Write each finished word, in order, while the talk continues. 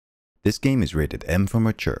This game is rated M for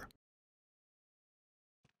mature.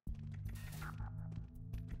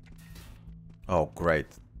 Oh, great.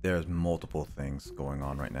 There's multiple things going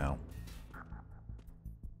on right now.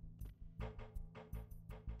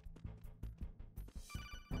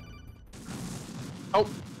 Oh!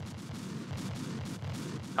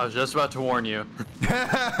 I was just about to warn you.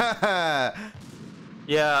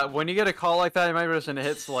 Yeah, when you get a call like that, you might just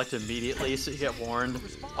hit select immediately so you get warned.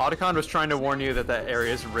 Otacon was trying to warn you that that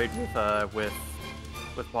area is rigged with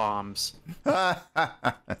bombs.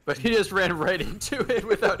 But he just ran right into it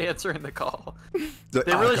without answering the call.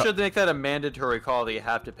 They really should make that a mandatory call that you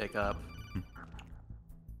have to pick up.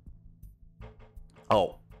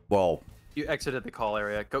 Oh, well. You exited the call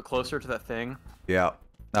area. Go closer to that thing. Yeah,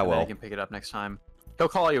 I will. You can pick it up next time. He'll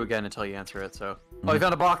call you again until you answer it, so... Oh, he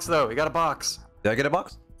found a box, though. He got a box. Did I get a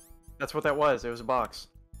box? That's what that was. It was a box.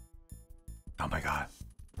 Oh my god.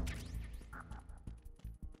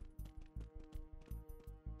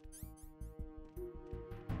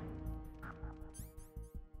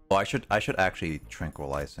 Oh, I should actually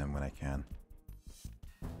tranquilize him when I can.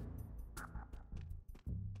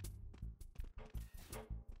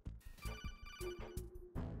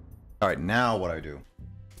 All right, now what do I do?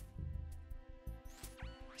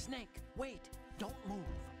 Snake, wait! Don't move.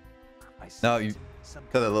 No, you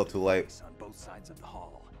got a little too late. On both sides of the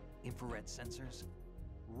hall, infrared sensors.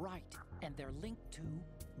 Right, and they're linked to.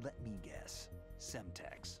 Let me guess.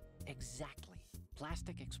 Semtex. Exactly.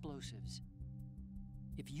 Plastic explosives.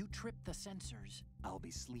 If you trip the sensors, I'll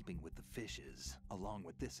be sleeping with the fishes, along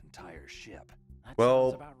with this entire ship. That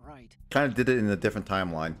sounds about right. Kind of did it in a different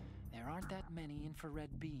timeline. There aren't that many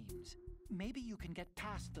infrared beams. Maybe you can get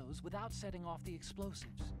past those without setting off the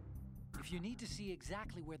explosives. If you need to see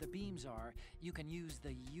exactly where the beams are, you can use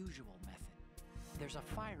the usual method. There's a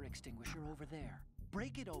fire extinguisher over there.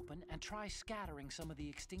 Break it open and try scattering some of the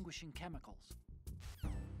extinguishing chemicals.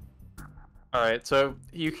 Alright, so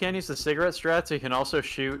you can use the cigarette strat, so you can also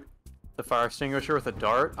shoot the fire extinguisher with a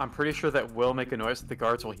dart. I'm pretty sure that will make a noise that the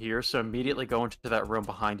guards will hear, so immediately go into that room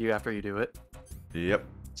behind you after you do it. Yep.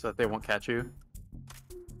 So that they won't catch you.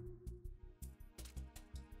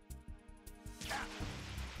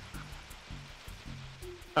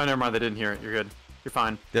 Oh, never mind. They didn't hear it. You're good. You're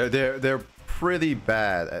fine. They're pretty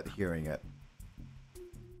bad at hearing it.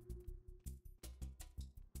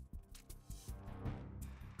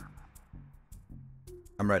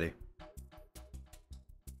 I'm ready.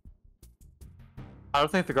 I don't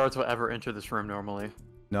think the guards will ever enter this room normally.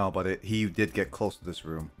 No, but he did get close to this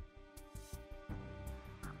room.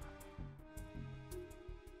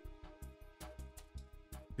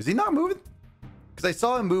 Is he not moving? Because I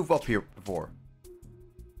saw him move up here before.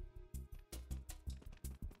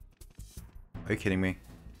 Are you kidding me?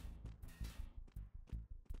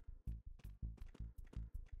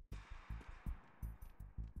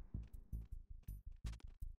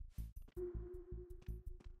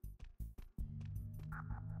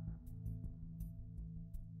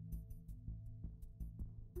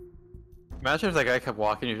 Imagine if that guy kept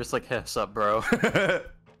walking, you're just like, hey, what's up, bro?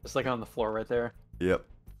 Just like on the floor right there. Yep.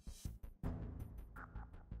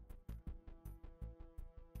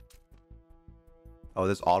 Oh,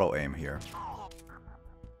 there's auto aim here.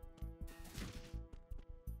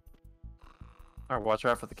 Alright, watch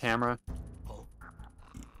out for the camera.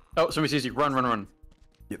 Oh, somebody sees you. Run, run, run.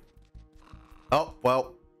 Yep. Oh,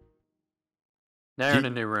 well. Now you're in a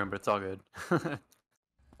new room, but it's all good.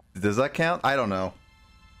 Does that count? I don't know.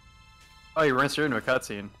 Oh, you ran straight into a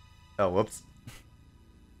cutscene. Oh, whoops.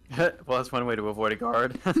 Well, that's one way to avoid a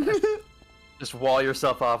guard. Just wall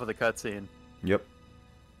yourself off with a cutscene. Yep.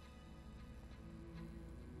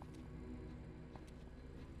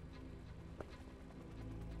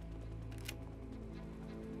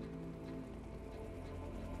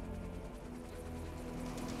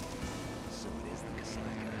 So it is the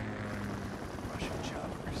Kasaka. Russian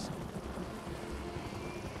choppers.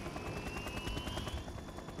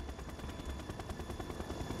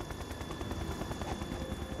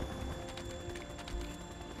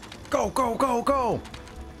 Go, go, go, go!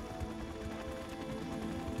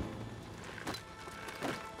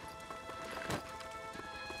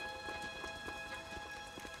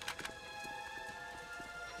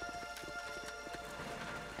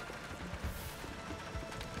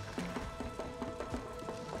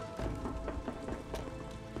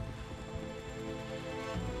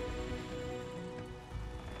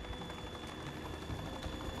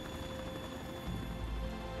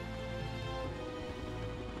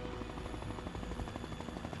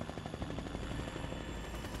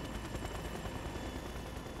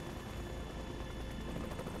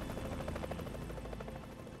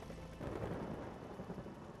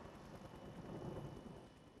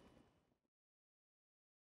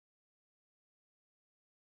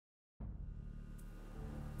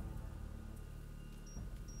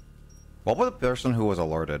 What about the person who was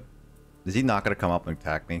alerted? Is he not gonna come up and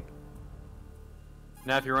attack me?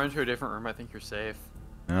 Now, if you run into a different room, I think you're safe.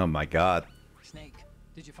 Oh my god. Snake,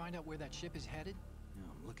 did you find out where that ship is headed?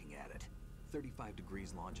 I'm looking at it. 35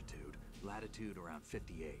 degrees longitude, latitude around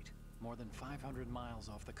 58. More than 500 miles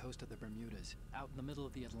off the coast of the Bermudas, out in the middle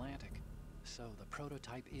of the Atlantic. So the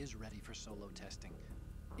prototype is ready for solo testing.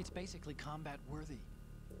 It's basically combat worthy.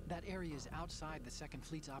 That area is outside the Second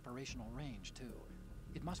Fleet's operational range, too.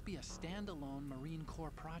 It must be a standalone Marine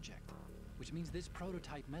Corps project, which means this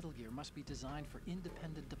prototype Metal Gear must be designed for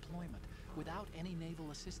independent deployment, without any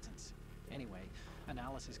naval assistance. Anyway,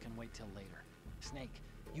 analysis can wait till later. Snake,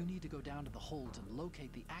 you need to go down to the holds and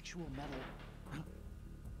locate the actual metal...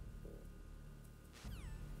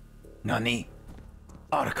 Nani?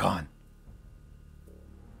 Otacon.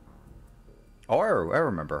 Oh, I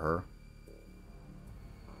remember her.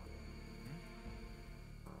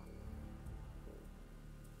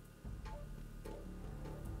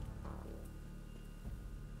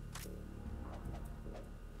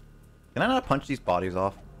 Can I not punch these bodies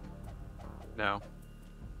off? No.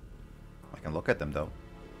 I can look at them though.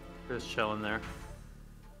 They're just chilling there.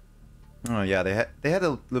 Oh yeah, they had a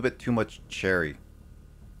little bit too much cherry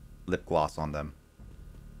lip gloss on them.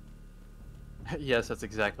 Yes, that's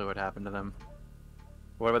exactly what happened to them.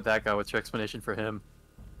 What about that guy? What's your explanation for him?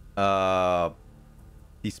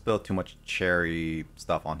 He spilled too much cherry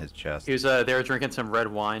stuff on his chest. He was they were drinking some red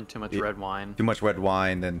wine, too much red wine. Too much red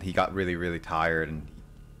wine, then he got really, really tired and he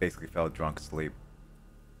basically fell drunk asleep.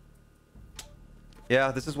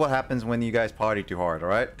 Yeah, this is what happens when you guys party too hard,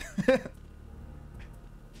 alright?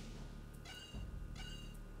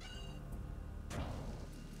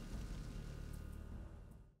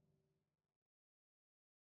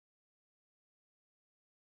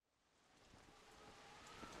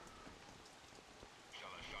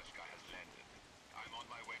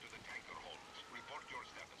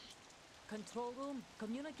 Control room,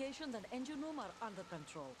 communications and engine room are under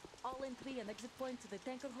control. All entry and exit points to the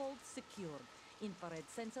tanker hold secured. Infrared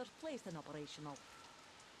sensors placed and operational.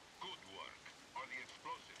 Good work. Are the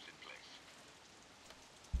explosives in place?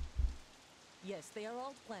 Yes, they are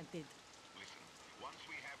all planted. Listen, once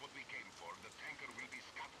we have what we came for, the tanker will be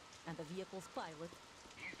scuttled. And the vehicle's pilot.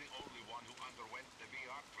 He's the only one who underwent the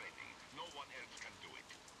VR training. No one else can do it.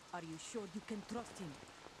 Are you sure you can trust him?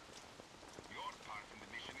 Your part in the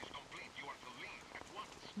mission is complete. You are to leave at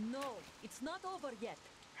once. No, it's not over yet.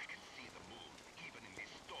 I can see the moon, even in this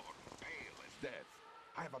storm, pale as death.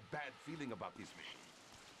 I have a bad feeling about this mission.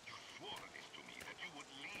 You swore this to me, that you would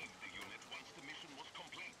leave the unit once the mission was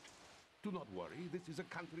complete. Do not worry, this is a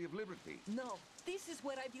country of liberty. No, this is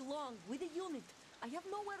where I belong, with the unit. I have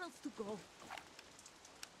nowhere else to go.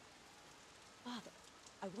 Father,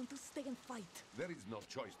 I want to stay and fight. There is no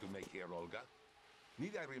choice to make here, Olga.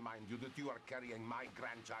 Need I remind you that you are carrying my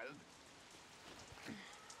grandchild?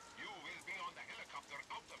 You will be on the helicopter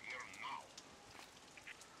out of here now.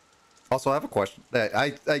 Also, I have a question.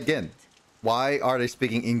 Again, why are they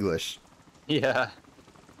speaking English? Yeah.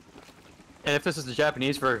 And if this is the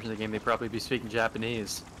Japanese version of the game, they'd probably be speaking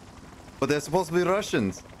Japanese. But they're supposed to be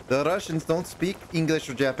Russians. The Russians don't speak English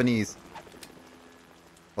or Japanese.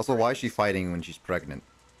 Also, why is she fighting when she's pregnant?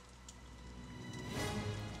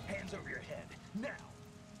 Hands over your head, now!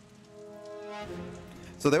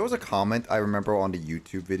 So there was a comment I remember on the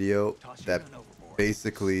YouTube video Toss your that gun overboard.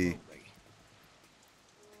 basically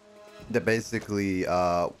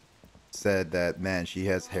Slowly. said that, man, she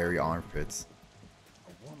has hairy armpits.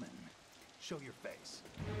 A woman. Show your face.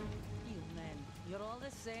 You men, you're all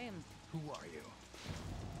the same. Who are you?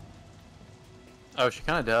 Oh, she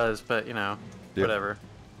kind of does, but, you know, Yeah. whatever.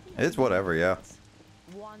 It's whatever, yeah.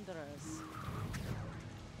 Wanderers.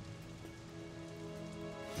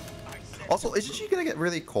 Also, isn't she gonna get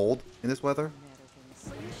really cold in this weather? Americans.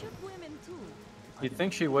 So you shoot women too. You'd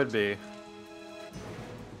think she would be.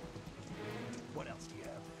 What else do you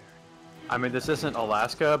have there? I mean, this isn't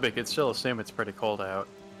Alaska, but you could still assume it's pretty cold out.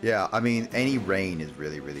 Yeah, I mean, any rain is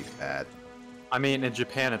really, really bad. I mean, in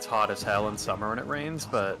Japan, it's hot as hell in summer when it rains,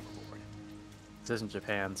 but this isn't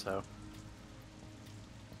Japan, so.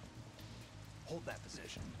 Hold that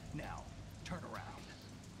position. Now, turn around.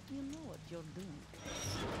 You know what you're doing.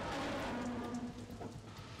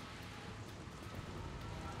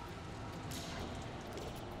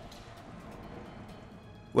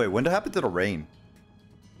 Wait, when did it happen to the rain?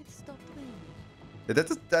 It stopped raining.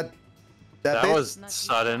 That bit? was Not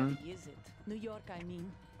sudden. New York, is it? New York, I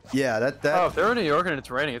mean. Yeah, that Oh, if they're in New York and it's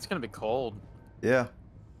raining, it's gonna be cold. yeah.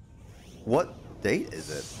 What date is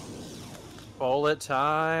it? Bullet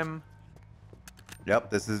time.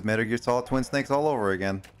 Yep, this is Metal Gear Solid Twin Snakes all over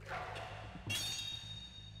again.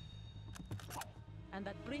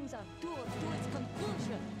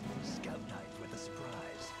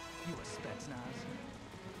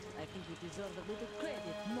 You deserve a little credit.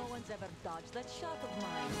 No one's ever dodged that shot of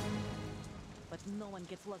mine. But no one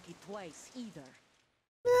gets lucky twice either.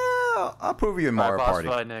 Yeah, I'll prove you in Mario Boss Party.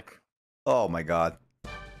 fight, Nick. Oh my god.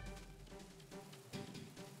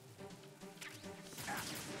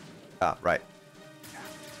 Ah, right.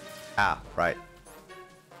 Ah, right.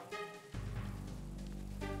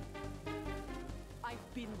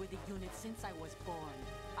 I've been with the unit since I was born.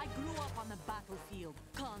 I grew up on the battlefield.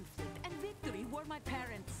 Conflict and victory were my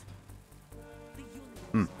parents. The unit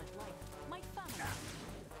was my life, my family.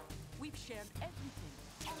 We've shared everything,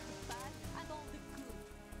 all the bad and all the good.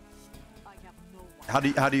 I have no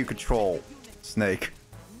one. How do you control Snake?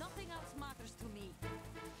 Nothing else matters to me.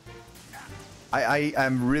 I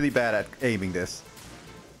am really bad at aiming this,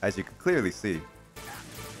 as you can clearly see.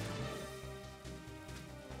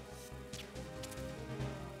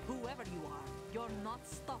 Whoever you are, you're not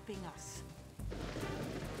stopping us.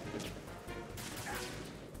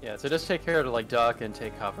 Yeah, so just take care to like duck and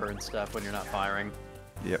take cover and stuff when you're not firing.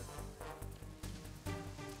 Yep.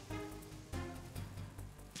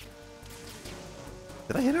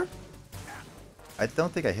 Did I hit her? I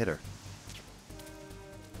don't think I hit her.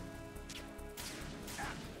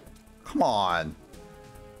 Come on.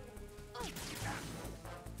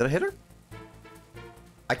 Did I hit her?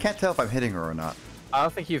 I can't tell if I'm hitting her or not. I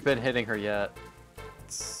don't think you've been hitting her yet.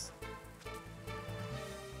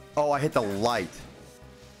 Oh, I hit the light.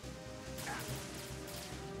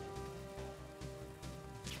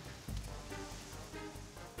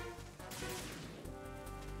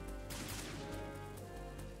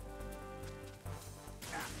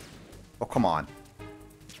 Oh, come on.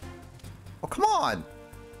 Oh, come on.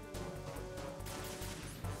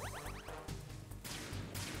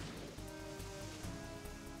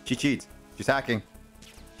 She cheats. She's hacking.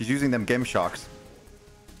 She's using them Game Shocks.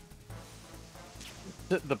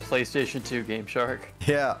 The PlayStation 2 Game Shark.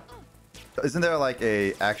 Yeah. Isn't there like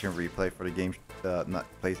a action replay for the game, not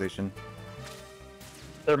PlayStation?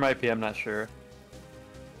 There might be, I'm not sure.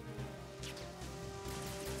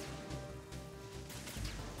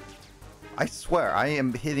 I swear, I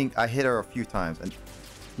hit her a few times and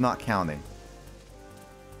not counting.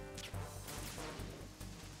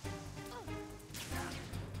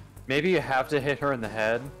 Maybe you have to hit her in the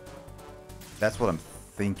head. That's what I'm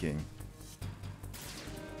thinking.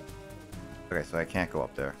 Okay, so I can't go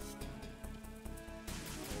up there.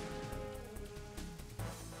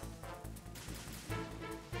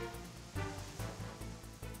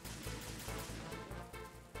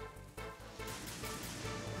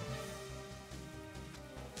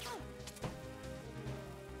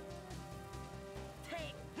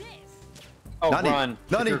 Take this. Oh, Nani! run.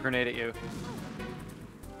 She Nani! threw a grenade at you.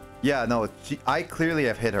 Yeah, no, I clearly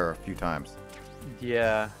have hit her a few times.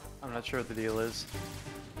 Yeah, I'm not sure what the deal is.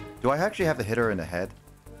 Do I actually have to hit her in the head?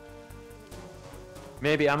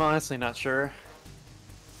 Maybe, I'm honestly not sure.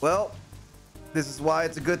 Well, this is why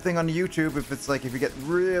it's a good thing on YouTube if it's like, if you get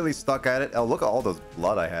really stuck at it. Oh, look at all those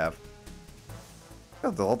blood I have.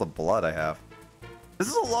 Look at all the blood I have. This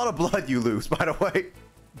is a lot of blood you lose, by the way.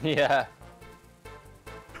 Yeah.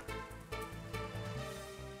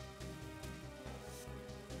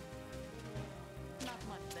 Not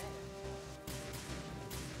much there.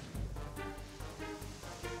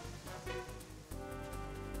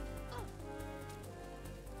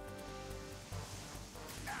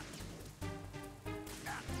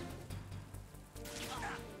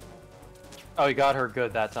 Oh, you got her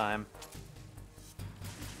good that time.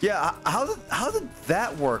 Yeah, how did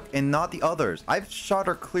that work and not the others? I've shot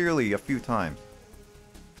her clearly a few times.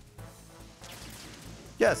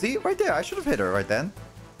 Yeah, see? Right there. I should have hit her right then.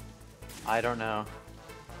 I don't know.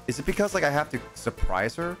 Is it because, like, I have to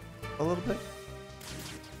surprise her a little bit?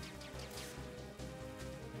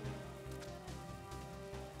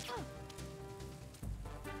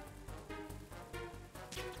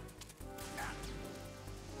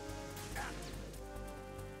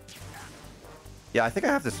 Yeah, I think I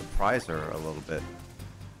have to surprise her a little bit.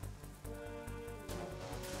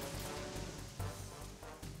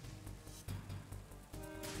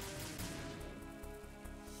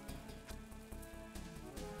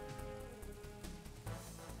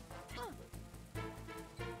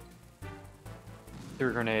 Threw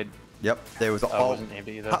a grenade. Yep, there was I all. wasn't aimed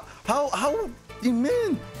at you though. How you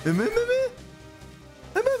mean?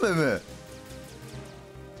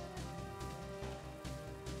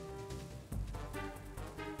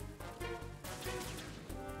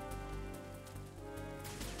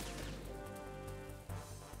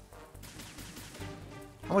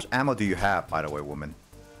 How much ammo do you have, by the way, woman?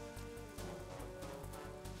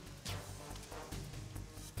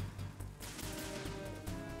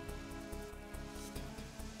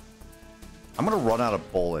 I'm gonna run out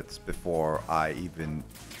of bullets before I even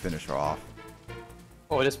finish her off.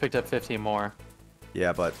 Oh, I just picked up 15 more.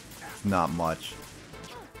 Yeah, but it's not much.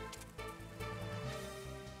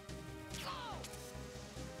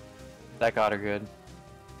 That got her good.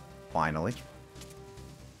 Finally.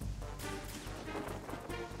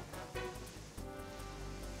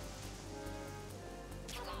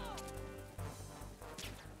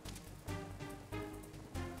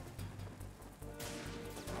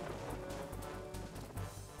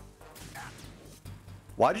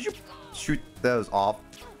 Why did you shoot those off?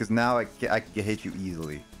 Because now I can hit you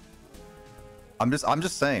easily. I'm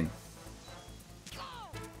just saying.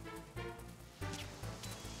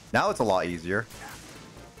 Now it's a lot easier.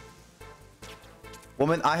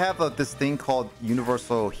 Woman, I have this thing called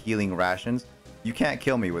universal healing rations. You can't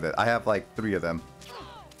kill me with it. I have like 3 of them.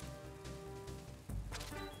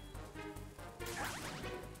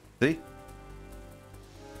 See?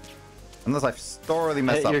 Unless I've thoroughly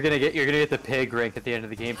messed up. You're gonna get the pig rank at the end of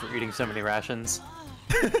the game for eating so many rations.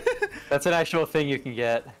 That's an actual thing you can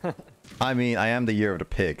get. I mean, I am the year of the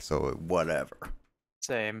pig, so whatever.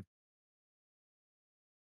 Same.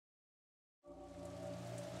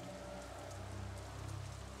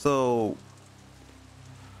 So,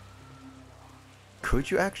 could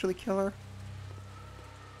you actually kill her?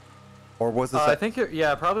 Or was this? I think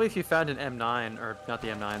yeah, probably if you found an M9 or not the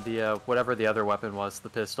M9, the whatever the other weapon was, the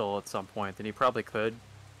pistol at some point, then you probably could.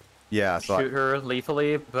 Yeah, so shoot her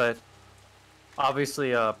lethally, but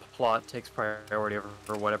obviously, plot takes priority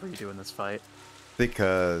over whatever you do in this fight.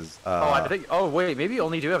 Because I think. Oh wait, maybe you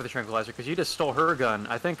only do have the tranquilizer because you just stole her gun.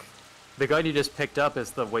 I think the gun you just picked up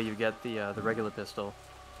is the way you get the regular pistol.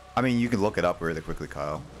 I mean, you can look it up really quickly,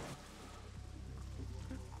 Kyle.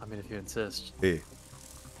 I mean, if you insist. Hey.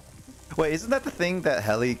 Wait, isn't that the thing that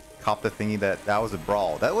helicopter thingy that was a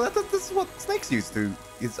brawl? This is what snakes used to.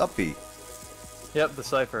 It's upbeat. Yep, the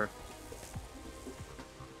cipher.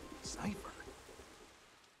 Cipher?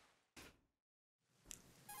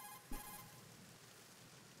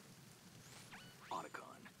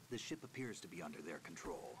 Otacon, the ship appears to be under their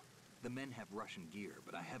control. The men have Russian gear,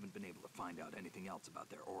 but I haven't been able to find out anything else about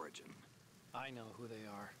their origin. I know who they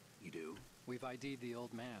are. You do? We've ID'd the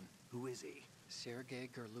old man, Who is he? Sergei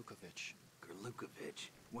Gerlukovich. Gerlukovich,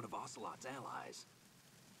 one of Ocelot's allies.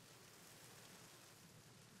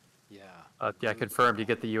 Yeah. Yeah, confirmed. You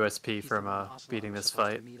get the USP He's the from one Ocelot beating was this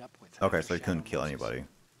supposed to fight. meet up with Okay, after so he couldn't Shadow kill Moses. anybody.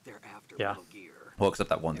 They're after Yeah. Metal Gear. Well, except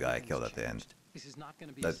that one guy I Everything's killed at the end. changed. This is not going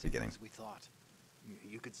to be That's as the simple beginning. as we thought.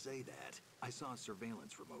 You could say that. I saw a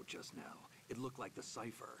surveillance remote just now. It looked like the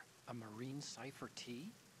cipher. A Marine Cipher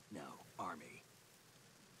T? No, Army.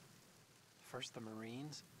 First the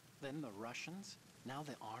Marines, then the Russians, now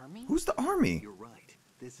the Army? Who's the army? You're right.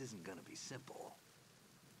 This isn't gonna be simple.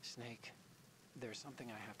 Snake, there's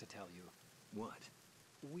something I have to tell you. What?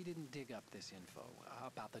 We didn't dig up this info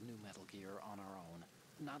about the new Metal Gear on our own.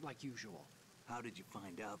 Not like usual. How did you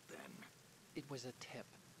find out then? It was a tip.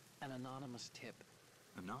 An anonymous tip.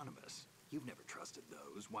 Anonymous? You've never trusted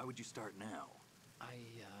those. Why would you start now?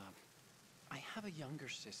 I have a younger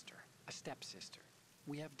sister, a stepsister.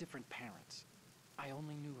 We have different parents. I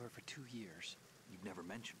only knew her for 2 years. You've never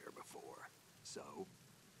mentioned her before. So?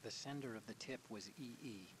 The sender of the tip was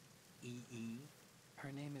EE. E.E.?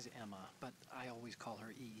 Her name is Emma, but I always call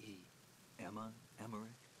her EE. Emma?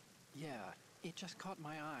 Emmerich? Yeah, it just caught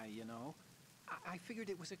my eye, you know? I figured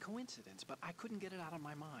it was a coincidence, but I couldn't get it out of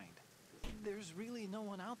my mind. There's really no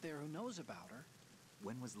one out there who knows about her.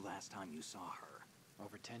 When was the last time you saw her?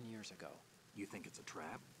 Over 10 years ago. You think it's a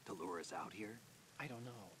trap to lure us out here? I don't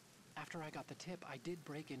know. After I got the tip, I did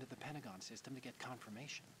break into the Pentagon system to get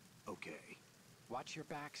confirmation. Okay. Watch your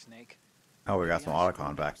back, Snake. Oh, we got some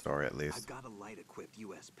Otacon backstory at I've least. got a light-equipped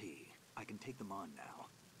USP. I can take them on now.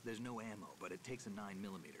 There's no ammo, but it takes a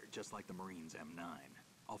 9mm, just like the Marines' M9.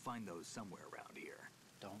 I'll find those somewhere around here.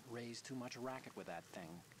 Don't raise too much racket with that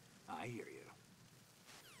thing. I hear you.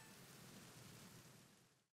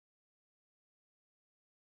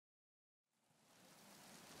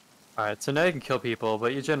 Alright, so now you can kill people,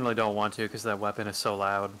 but you generally don't want to because that weapon is so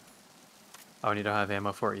loud. Oh, and you don't have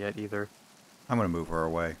ammo for it yet either. I'm gonna move her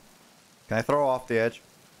away. Can I throw her off the edge?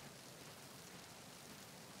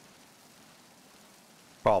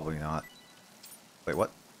 Probably not. Wait,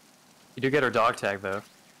 what? You do get her dog tag though.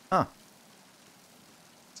 Huh.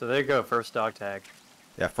 So there you go, first dog tag.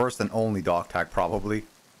 Yeah, first and only dog tag, probably.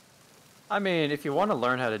 I mean, if you want to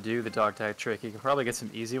learn how to do the dog tag trick, you can probably get some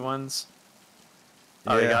easy ones.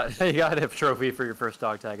 Oh, Yeah. you got a trophy for your first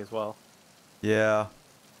dog tag as well. Yeah.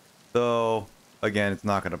 Though, again, it's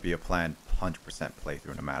not going to be a planned 100%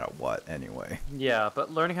 playthrough no matter what, anyway. Yeah,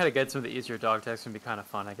 but learning how to get some of the easier dog tags can be kind of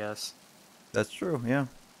fun, I guess. That's true, yeah.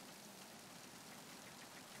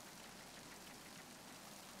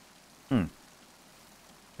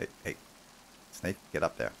 Hey, snake, get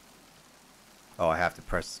up there. Oh, I have to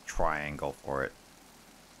press triangle for it.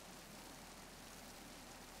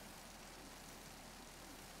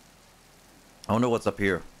 I wonder what's up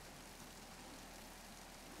here.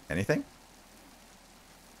 Anything?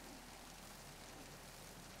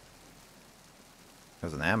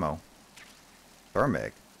 There's an ammo.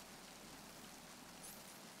 Thermig.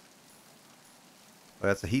 Oh,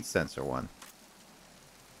 that's a heat sensor one.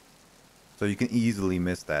 So you can easily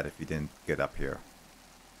miss that if you didn't get up here.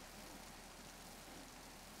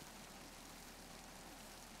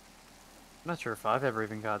 I'm not sure if I've ever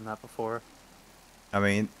even gotten that before. I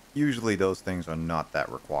mean, usually those things are not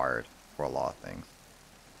that required for a lot of things.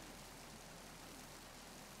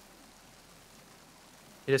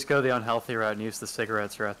 You just go the unhealthy route and use the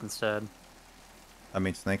cigarettes route instead. I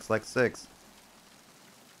mean, snakes like 6.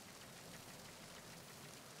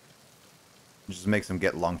 It just makes them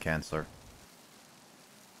get lung cancer.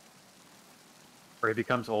 Or he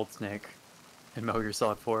becomes Old Snake in Metal Gear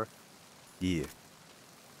Solid 4. Yeah.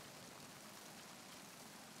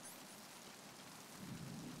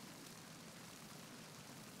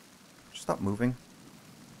 Stop moving.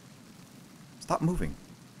 Stop moving.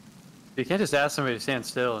 You can't just ask somebody to stand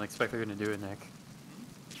still and expect they're going to do it, Nick.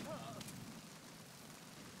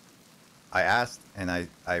 I asked and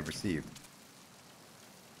I received.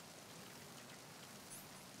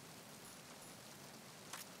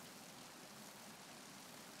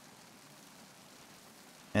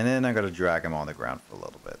 And then I gotta drag him on the ground for a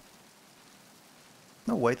little bit.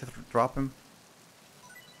 No way to drop him?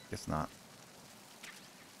 Guess not.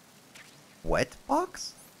 Wet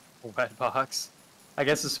box? Wet box. I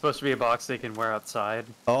guess it's supposed to be a box they can wear outside.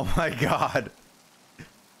 Oh my god.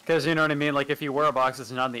 Because you know what I mean? Like, if you wear a box that's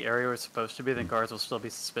not in the area where it's supposed to be, then guards will still be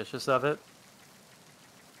suspicious of it.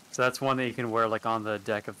 So that's one that you can wear, like, on the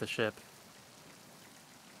deck of the ship.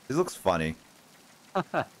 This looks funny.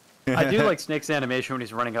 I do like Snake's animation when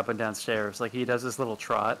he's running up and down stairs. Like, he does this little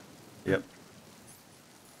trot. Yep.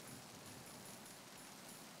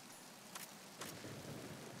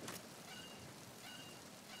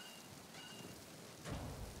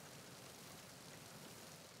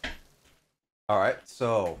 Alright,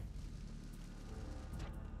 so...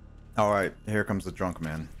 Alright, here comes the drunk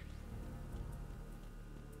man.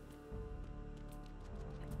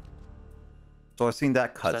 So I've seen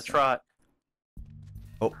that cut. That trot.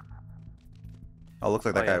 Oh. Oh, looks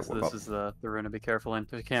like that guy... Yeah, so this is the room to be careful in.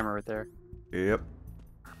 There's a camera right there. Yep.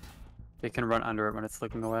 You can run under it when it's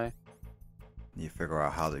looking away. You figure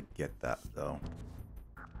out how to get that, though.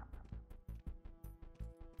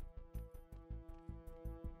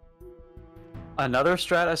 Another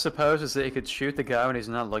strat, I suppose, is that you could shoot the guy when he's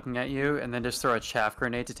not looking at you, and then just throw a chaff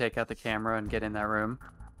grenade to take out the camera and get in that room.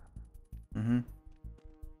 Mm-hmm.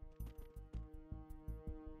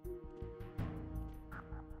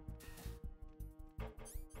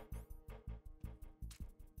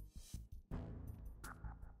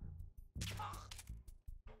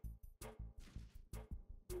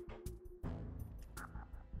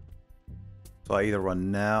 So I either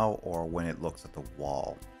run now or when it looks at the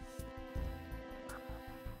wall.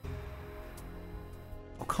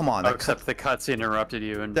 Oh, come on. Oh, except the cutscene interrupted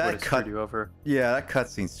you and would have screwed you over. Yeah, that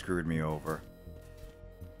cutscene screwed me over.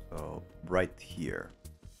 So, right here.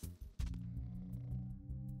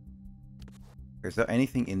 Is there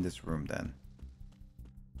anything in this room then?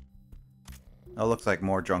 Oh, looks like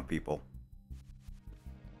more drunk people.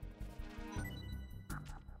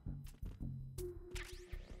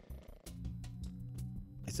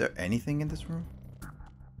 Is there anything in this room?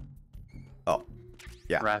 Oh,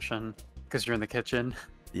 yeah. Ration, because you're in the kitchen.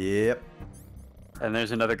 Yep. And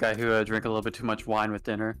there's another guy who drank a little bit too much wine with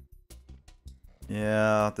dinner.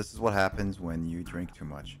 Yeah, this is what happens when you drink too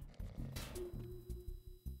much.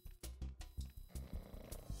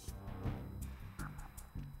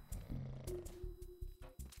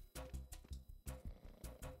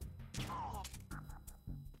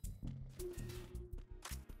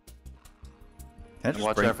 Can I just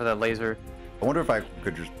Watch out for that laser. I wonder if I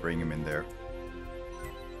could just bring him in there.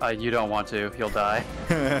 You don't want to. You'll die.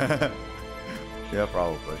 Yeah,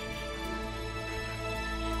 probably.